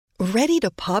Ready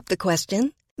to pop the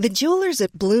question? The jewelers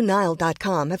at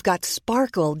BlueNile.com have got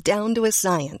sparkle down to a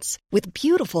science with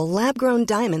beautiful lab-grown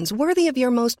diamonds worthy of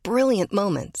your most brilliant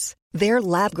moments. Their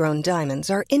lab-grown diamonds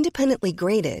are independently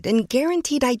graded and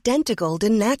guaranteed identical to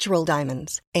natural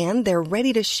diamonds, and they're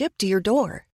ready to ship to your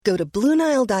door. Go to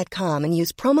BlueNile.com and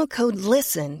use promo code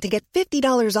LISTEN to get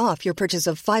 $50 off your purchase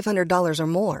of $500 or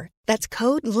more. That's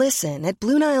code LISTEN at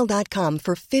BlueNile.com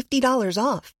for $50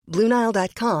 off.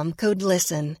 BlueNile.com, code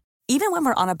LISTEN. Even when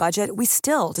we're on a budget, we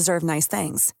still deserve nice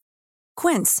things.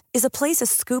 Quince is a place to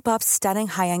scoop up stunning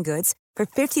high-end goods for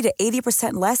 50 to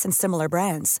 80% less than similar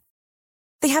brands.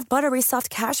 They have buttery soft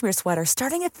cashmere sweaters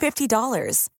starting at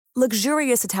 $50,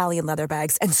 luxurious Italian leather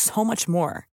bags, and so much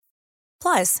more.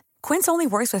 Plus, Quince only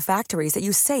works with factories that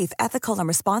use safe, ethical, and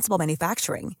responsible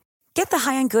manufacturing. Get the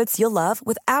high-end goods you'll love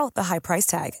without the high price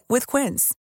tag with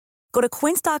Quince. Go to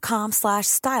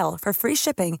quince.com/style for free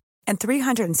shipping and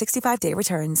 365-day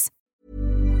returns.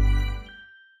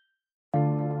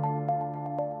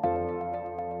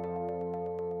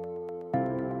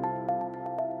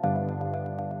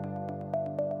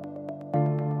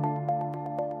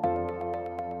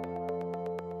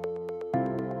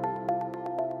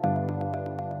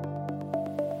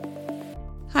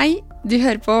 Hei, du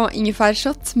hører på Ingefær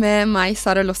Shot med meg,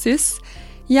 Sara Lossius.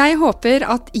 Jeg håper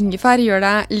at ingefær gjør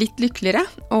deg litt lykkeligere,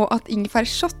 og at Ingefær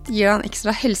Shot gir deg en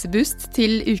ekstra helseboost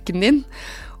til uken din.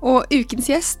 Og ukens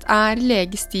gjest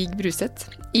lege Stig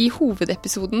Bruseth. I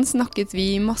hovedepisoden snakket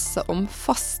vi masse om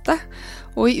faste,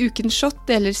 og i ukens shot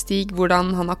deler Stig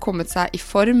hvordan han har kommet seg i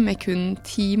form med kun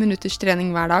 10 minutters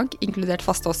trening hver dag, inkludert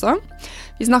faste også.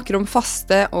 Vi snakker om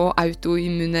faste og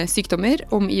autoimmune sykdommer,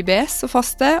 om IBS og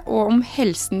faste, og om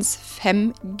helsens 5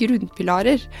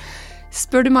 grunnpilarer.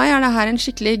 Spør du meg, det her en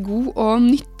skikkelig god og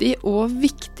nyttig og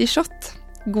viktig shot.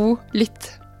 God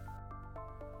lytt!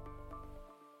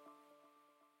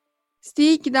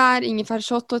 Stig, det Ingefær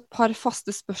Shot og et par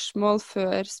faste spørsmål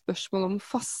før spørsmål om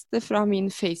faste fra min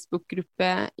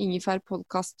Facebook-gruppe Ingefær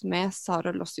Podcast med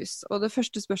Sara Lossius. Og det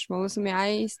første spørsmålet som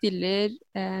jeg stiller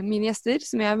mine gjester,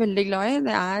 som jeg veldig glad i,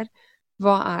 det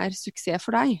hva suksess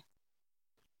for deg?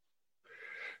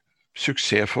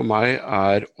 Suksess for meg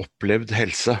opplevd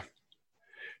helse.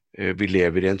 Vi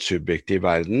lever i en subjektiv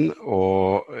verden,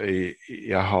 og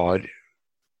jeg har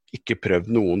ikke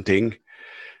prøvd noen ting,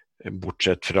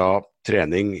 bortsett fra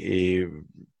trening i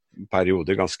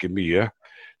perioder ganske mye,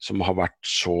 som har vært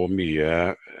så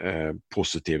mye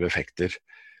positive effekter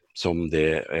som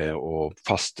det å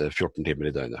faste 14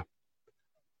 timer i døgnet.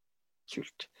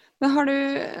 Kult. Men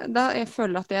jeg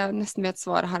føler at jeg nesten vet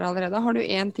svaret her allerede. Har du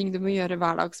en ting du må gjøre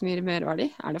hver dag som gir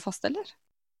merverdi? Det faste, eller?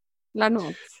 Eller det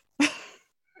noe annet?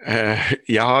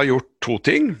 Jeg har gjort 2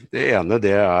 ting. Det ene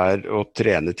det å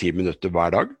trene 10 minutter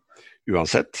hver dag.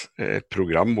 Uansett, et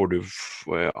program hvor du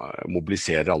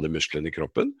mobiliserer alle musklene i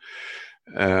kroppen.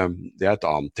 Det et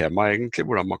annet tema egentlig,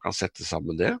 hvordan man kan sette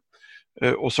sammen det.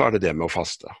 Og så det med å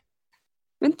faste.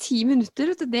 Men 10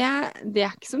 minutter, det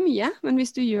ikke så mye. Men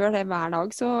hvis du gjør det hver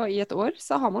dag, så i et år,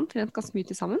 så har man trent ganske mye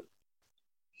til sammen.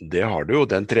 Det har du jo.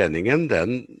 Den treningen,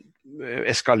 den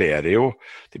eskalerer jo.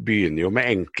 Det begynner jo med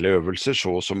enkle øvelser,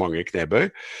 så mange knebøy,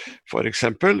 for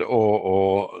eksempel,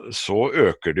 og så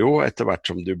øker det jo etter hvert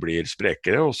som du blir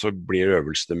sprekere, og så blir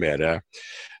øvelsene mer,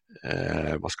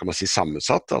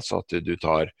 sammensatt, altså at du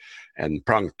tar en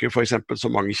planke, for eksempel,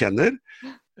 som mange kjenner,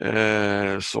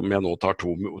 som jeg nå tar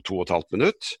 2,5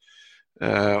 minutt,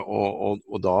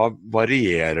 og da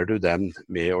varierer du den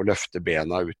med å løfte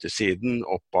bena ut til siden,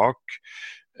 opp bak,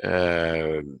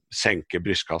 senke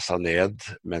brystkassa ned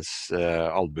mens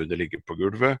albuene ligger på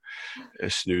gulvet,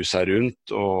 snu seg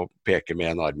rundt og peke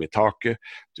med en arm i taket.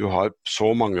 Du har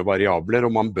så mange variabler,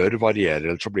 og man bør variere,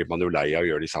 ellers så blir man jo lei av å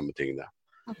gjøre de samme tingene.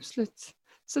 Absolutt.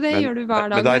 Så det gjør du hver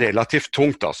dag. Men det relativt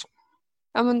tungt, altså.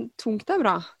 Ja, men tungt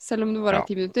bra, selv om det bare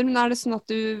 10 minutter. Men det sånn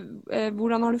at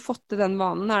hvordan har du fått til den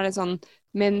vanen? Det sånn,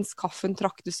 mens kaffen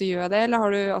traktes så gjør det, eller har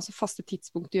du faste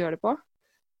tidspunkt å gjøre det på?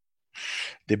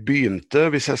 Det begynte,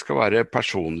 hvis jeg skal være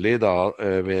personlig, da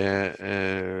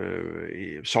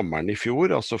i sommeren i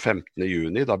fjor, altså 15.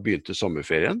 juni, da begynte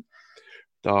sommerferien.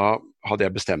 Da hadde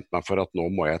jeg bestemt meg for at nå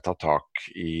må jeg ta tak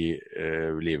i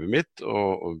livet mitt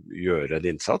og gjøre en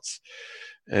innsats.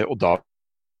 Og da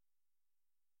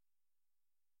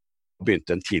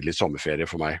begynte en tidlig sommerferie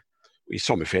for meg. I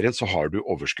sommerferien så har du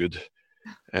overskudd.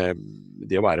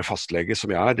 Det å være fastlege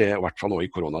som jeg det i hvert fall nå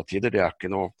i koronatider, det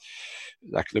ikke noe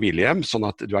hvilehjem, sånn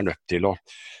at du nødt til å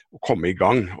komme i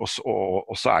gang, og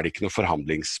så det ikke noe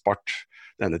forhandlingsbart,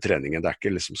 denne treningen. Det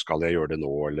ikke liksom, skal jeg gjøre det nå,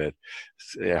 eller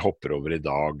jeg hopper over i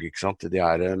dag, ikke sant?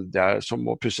 Det som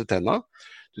å pusse tenna.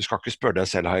 Du skal ikke spørre deg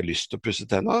selv, har jeg lyst til å pusse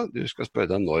tennene? Du skal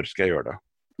spørre deg, når skal jeg gjøre det?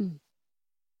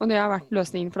 Og det har vært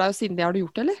løsningen for deg, og siden det har du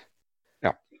gjort det, eller?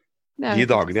 Ja. Det er De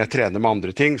helt dagene jeg trener med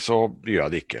andre ting, så gjør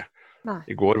jeg det ikke. Nei.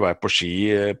 I går var jeg på ski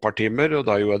et par timer, og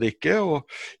da gjorde jeg det ikke. Og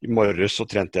i morges så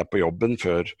trente jeg på jobben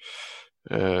før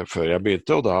jeg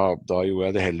begynte, og da gjorde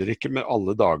jeg det heller ikke. Men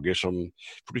alle dager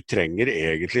for du trenger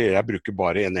egentlig, jeg bruker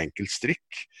bare en enkelt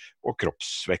strikk og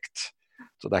kroppsvekt.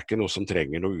 Så det er ikke noe som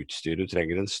trenger noe utstyr, du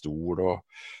trenger en stol,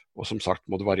 og som sagt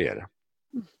må det variere.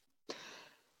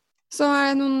 Så er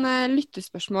det noen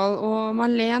lyttespørsmål, og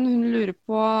Marlene hun lurer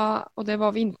på, og det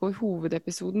var vi inne på i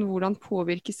hovedepisoden, hvordan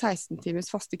påvirker 16 timers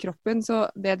faste kroppen, så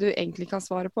det du egentlig kan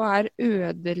svare på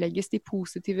ødelegges de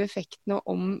positive effektene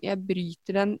om jeg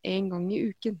bryter den en gang i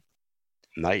uken?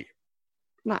 Nei.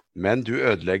 Men du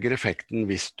ødelegger effekten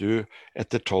hvis du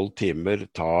etter 12 timer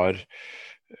tar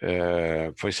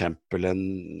for eksempel en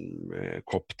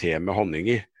kopp te med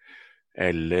honning i,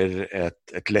 eller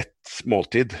et lett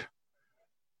måltid.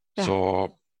 Ja.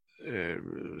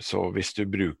 Så hvis du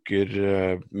bruker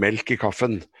melk i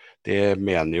kaffen, det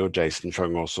mener jo Jason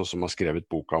Fung også, som har skrevet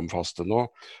boka om faste nå,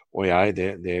 og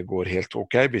det går helt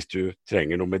ok. Hvis du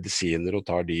trenger noen medisiner og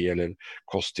tar de, eller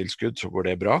kosttilskudd, så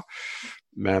går det bra.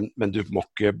 Men du må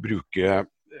ikke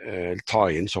ta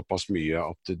inn såpass mye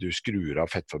at du skrur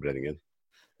av fettforbrenningen.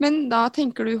 Men da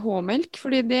tenker du H-melk,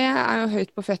 fordi det er jo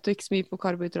høyt på fett og ikke så mye på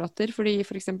karbohydrater, fordi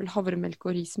for eksempel havremelk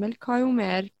og rismelk har jo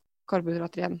mer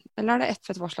karbohydrater igjen, eller er det ett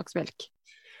fett hva slags melk?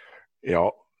 Ja,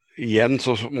 igjen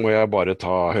så må jeg bare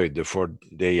ta høyde for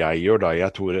det jeg gjør da.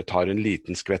 Jeg tar en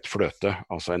liten skvett fløte,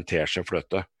 altså en teskje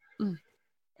fløte.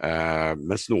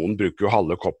 Mens noen bruker jo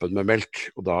halve koppen med melk,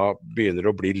 og da begynner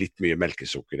det å bli litt mye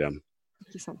melkesukker igjen.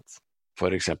 Ikke sant.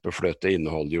 For eksempel fløte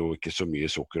inneholder jo ikke så mye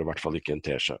sukker, i hvert fall ikke en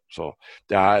teskje. Så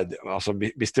altså,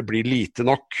 hvis det blir lite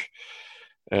nok,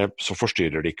 så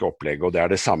forstyrrer det ikke opplegget, og det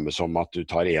er det samme som at du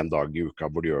tar en dag i uka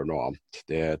hvor du gjør noe annet.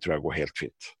 Det tror jeg går helt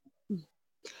fint.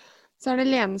 Så er det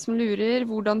Lene som lurer,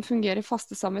 hvordan fungerer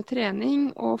faste sammen med trening,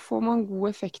 og får man god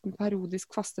effekt med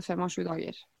periodisk faste 5 av 7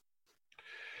 dager?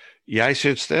 Jeg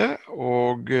synes det,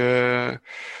 og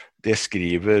det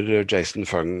skriver Jason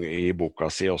Fung i boka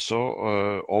si også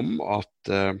om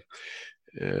at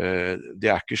det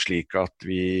er ikke slik at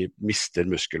vi mister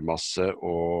muskelmasse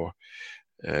og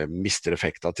mister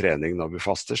effekt av trening når vi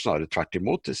faster, snarere tvert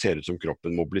imot. Det ser ut som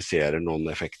kroppen mobiliserer noen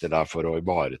effekter der for å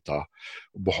ivareta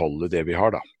og beholde det vi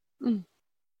har da.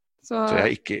 Så jeg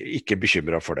er ikke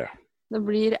bekymret for det. Det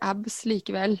blir abs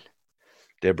likevel.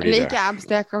 Det blir Eller ikke abs,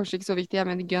 det er kanskje ikke så viktig, jeg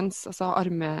mener guns, altså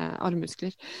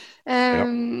armmuskler.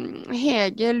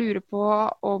 Hege lurer på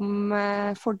om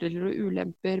fordeler og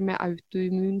ulemper med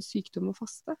autoimmun sykdom og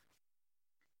faste?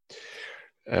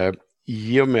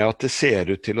 I og med at det ser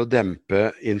ut til å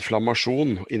dempe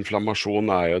inflammasjon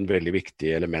er jo en veldig viktig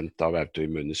element av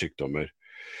autoimmune sykdommer,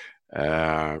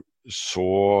 så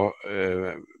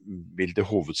vil det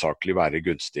hovedsakelig være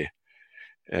gunstig.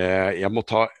 Jeg må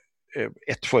ta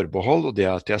et forbehold, og det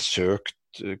er at jeg har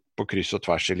søkt på kryss og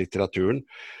tvers i litteraturen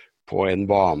på en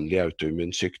vanlig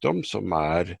autoimmun sykdom, som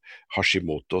er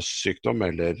Hashimotos sykdom,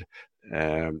 eller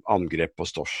angrep på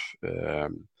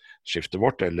stoffskiftet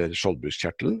vårt, eller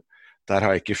skjoldbruskkjertelen. Der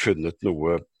har jeg ikke funnet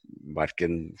noe,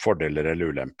 hverken fordeler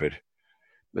eller ulemper.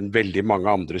 Men veldig mange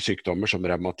andre sykdommer, som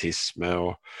revmatisme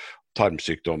og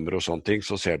tarmsykdommer og sånne ting,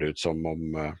 så ser det ut som om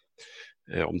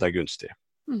det er gunstig.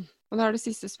 Og da er det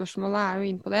siste spørsmålet, er jo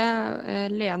inn på det.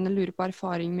 Lene lurer på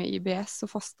erfaring med IBS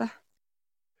og faste.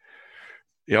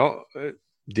 Ja,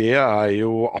 det er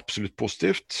jo absolutt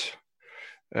positivt.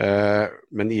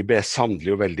 Men IBS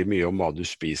handler jo veldig mye om hva du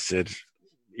spiser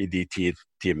i de 10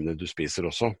 timene du spiser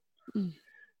også.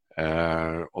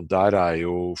 Og der er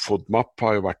jo FODMAP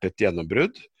har jo vært et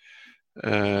gjennombrudd,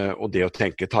 og det å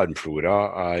tenke tarmflora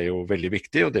er jo veldig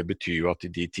viktig, og det betyr jo at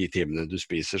i de 10 timene du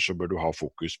spiser så bør du ha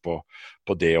fokus på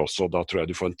det også. Da tror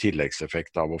jeg du får en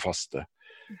tilleggseffekt av å faste.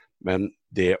 Men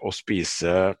det å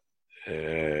spise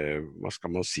hva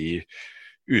skal man si,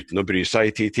 uten å bry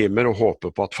seg i 10 timer og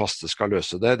håpe på at faste skal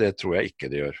løse det, det tror jeg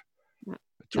ikke det gjør.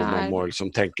 Jeg tror man må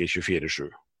liksom tenke 24/7.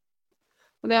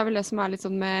 Og det er vel det som er litt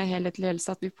sånn med helhetlig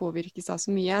helse, at vi påvirkes av så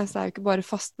mye. Så det er jo ikke bare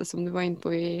faste som du var inne på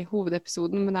i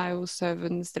hovedepisoden, men det er jo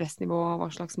søvn, stressnivå, hva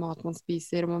slags mat man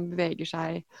spiser, om man beveger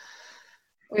seg,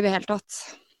 og i det hele tatt.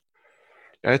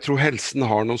 Jeg tror helsen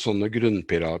har noen sånne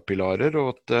grunnpilarer,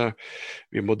 og at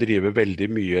vi må drive veldig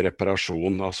mye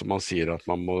reparasjon. Altså man sier at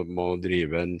man må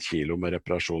drive 1 kilo med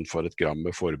reparasjon for 1 gram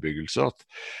med forebyggelse. At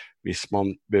hvis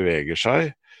man beveger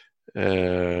seg,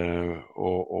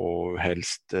 og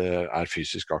helst er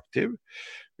fysisk aktiv,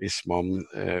 hvis man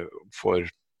får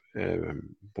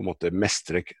på en måte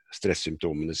mestre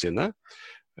stressymptomene sine,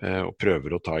 og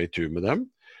prøver å ta i tur med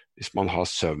dem. Hvis man har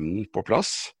søvnen på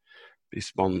plass,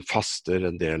 hvis man faster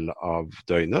en del av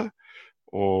døgnet,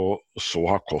 og så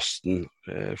har kosten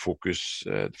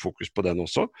fokus på den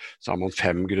også, så har man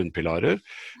 5 grunnpilarer,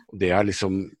 og det er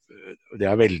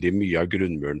veldig mye av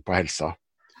grunnmuren på helsa.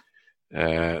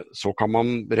 Så kan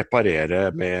man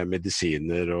reparere med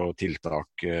medisiner og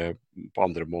tiltak på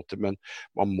andre måter, men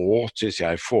man må, synes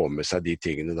jeg, få med seg de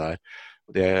tingene der.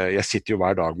 Jeg sitter jo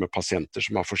hver dag med pasienter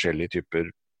som har forskjellige typer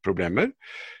problemer.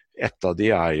 Et av de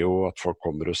er jo at folk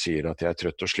kommer og sier at jeg er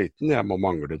trøtt og sliten, jeg må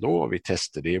mangle noe, og vi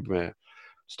tester de med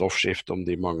stoffskift, om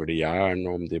de mangler jern,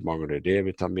 om de mangler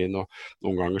D-vitamin, og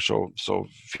noen ganger så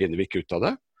finner vi ikke ut av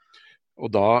det.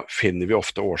 Og da finner vi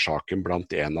ofte årsaken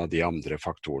blant en av de andre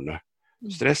faktorene.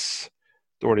 Stress,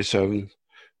 dårlig søvn,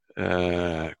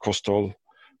 kosthold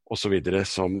og så videre,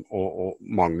 og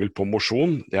mangel på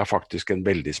mosjon. Det er faktisk en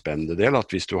veldig spennende del, at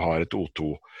hvis du har et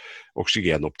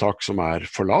O2-oksygenopptak som er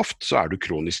for lavt, så er du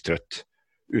kronisk trøtt,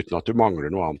 uten at du mangler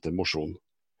noe annet enn mosjon.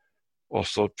 Og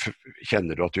så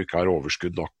kjenner du at du ikke har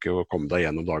overskudd nok å komme deg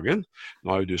gjennom dagen.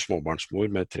 Nå er jo du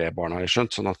småbarnsmor med 3 barn, har jeg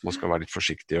skjønt, sånn at man skal være litt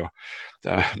forsiktig,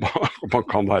 og man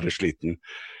kan være sliten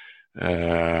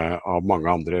av mange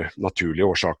andre naturlige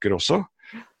årsaker også,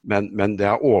 men det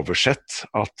er oversett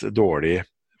at dårlig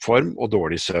form og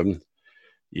dårlig søvn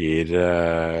gir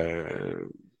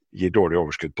dårlig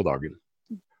overskudd på dagen.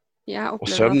 Og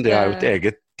søvn, det er jo et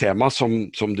eget tema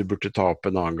som du burde ta opp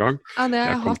en annen gang. Ja, det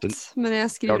har jeg hatt, men jeg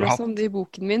skriver også om det i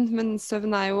boken min, men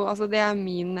søvn er jo, altså det er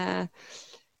min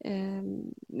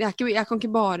jeg kan ikke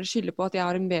bare skylde på at jeg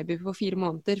har en baby på 4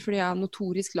 måneder, fordi jeg har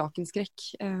notorisk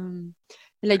lakenskrekk.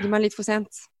 Jeg legger meg litt for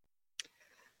sent.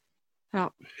 Ja,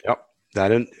 det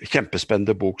er en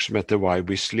kjempespennende bok som heter Why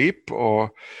We Sleep,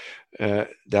 og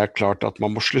det er klart at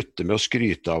man må slutte med å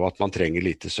skryte av at man trenger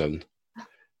lite søvn.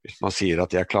 Hvis man sier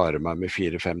at jeg klarer meg med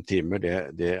 4-5 timer,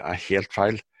 det er helt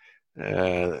feil.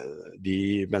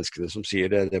 De menneskene som sier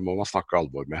det må man snakke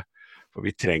alvor med. For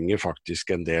vi trenger faktisk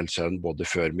en del søvn både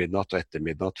før midnatt og etter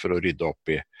midnatt for å rydde opp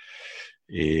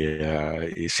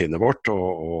i sinnet vårt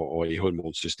og i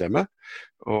hormonsystemet.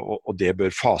 Og det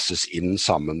bør fases inn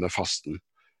sammen med fasten.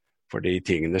 Fordi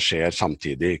tingene skjer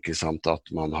samtidig, ikke sant, at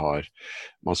man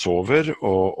sover,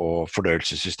 og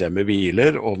fordøyelsessystemet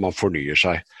hviler, og man fornyer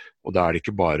seg. Og da er det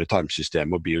ikke bare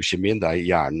tarmsystemet og biokjemien, det er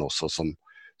hjernen også som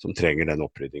trenger den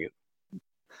oppryddingen.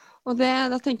 Og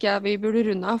da tenker jeg vi burde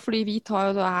runde av, fordi vi tar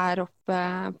jo da her oppe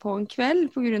på en kveld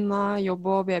på grunn av jobb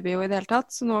og baby og i det hele tatt,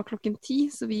 så nå er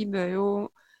 10:00, så vi bør jo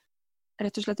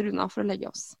rett og slett runde av for å legge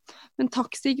oss. Men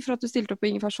takk, Stig, for at du stilte opp på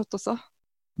Ingefær Shot også.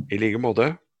 I like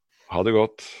måte. Ha det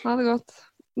godt. Ha det godt.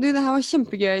 Du, det her var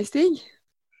kjempegøy, Stig.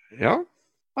 Ja.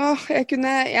 Jeg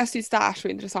synes det er så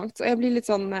interessant, så jeg blir litt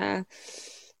sånn,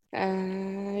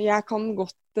 jeg kan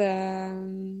godt,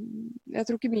 jeg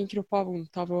tror ikke min kropp har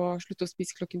vondt av å slutte å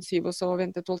spise 7:00 og så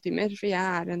vente 12 timer, for jeg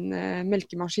er en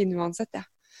melkemaskin uansett,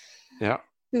 Ja.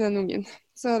 I den ungen.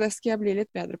 Så det skal jeg bli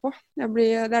litt bedre på. Det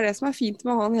er det som er fint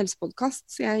med å ha en helsepodcast,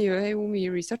 så jeg gjør jo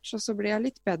mye research, og så blir jeg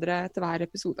litt bedre etter hver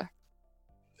episode.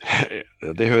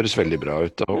 Det høres veldig bra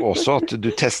ut, og også at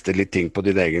du tester litt ting på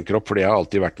din egen kropp, for jeg har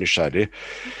alltid vært nysgjerrig.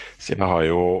 Så jeg har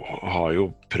jo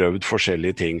prøvd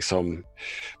forskjellige ting som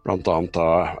blant annet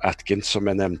Atkins, som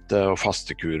jeg nevnte, og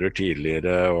fastekurer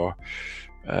tidligere, og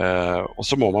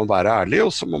så må man være ærlig,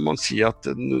 og så må man si at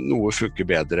noe funker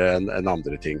bedre enn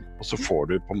andre ting. Og så får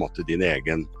du på en måte din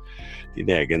egen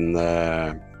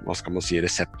hva skal man si,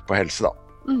 resept på helse da.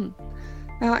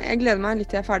 Ja, jeg gleder meg litt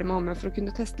til jeg er ferdig med HMØ for å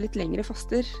kunne teste litt lengre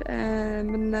faster,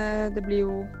 men det blir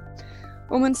jo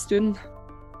om en stund.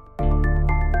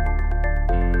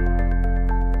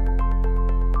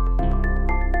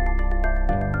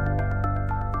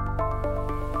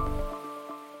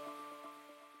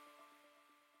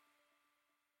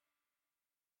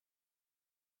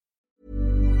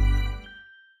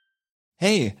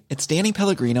 Hey, it's Danny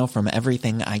Pellegrino from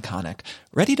Everything Iconic.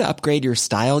 Ready to upgrade your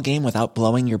style game without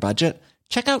blowing your budget?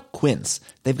 Check out Quince.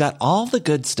 They've got all the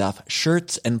good stuff,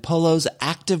 shirts and polos,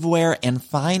 activewear, and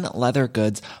fine leather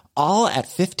goods, all at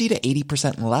 50 to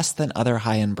 80% less than other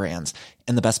high-end brands.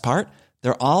 And the best part?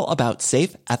 They're all about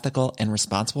safe, ethical, and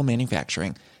responsible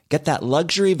manufacturing. Get that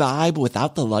luxury vibe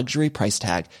without the luxury price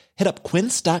tag. Hit up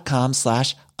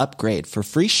quince.com/upgrade for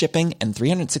free shipping and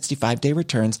 365-day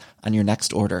returns on your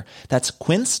next order. That's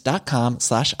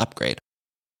quince.com/upgrade.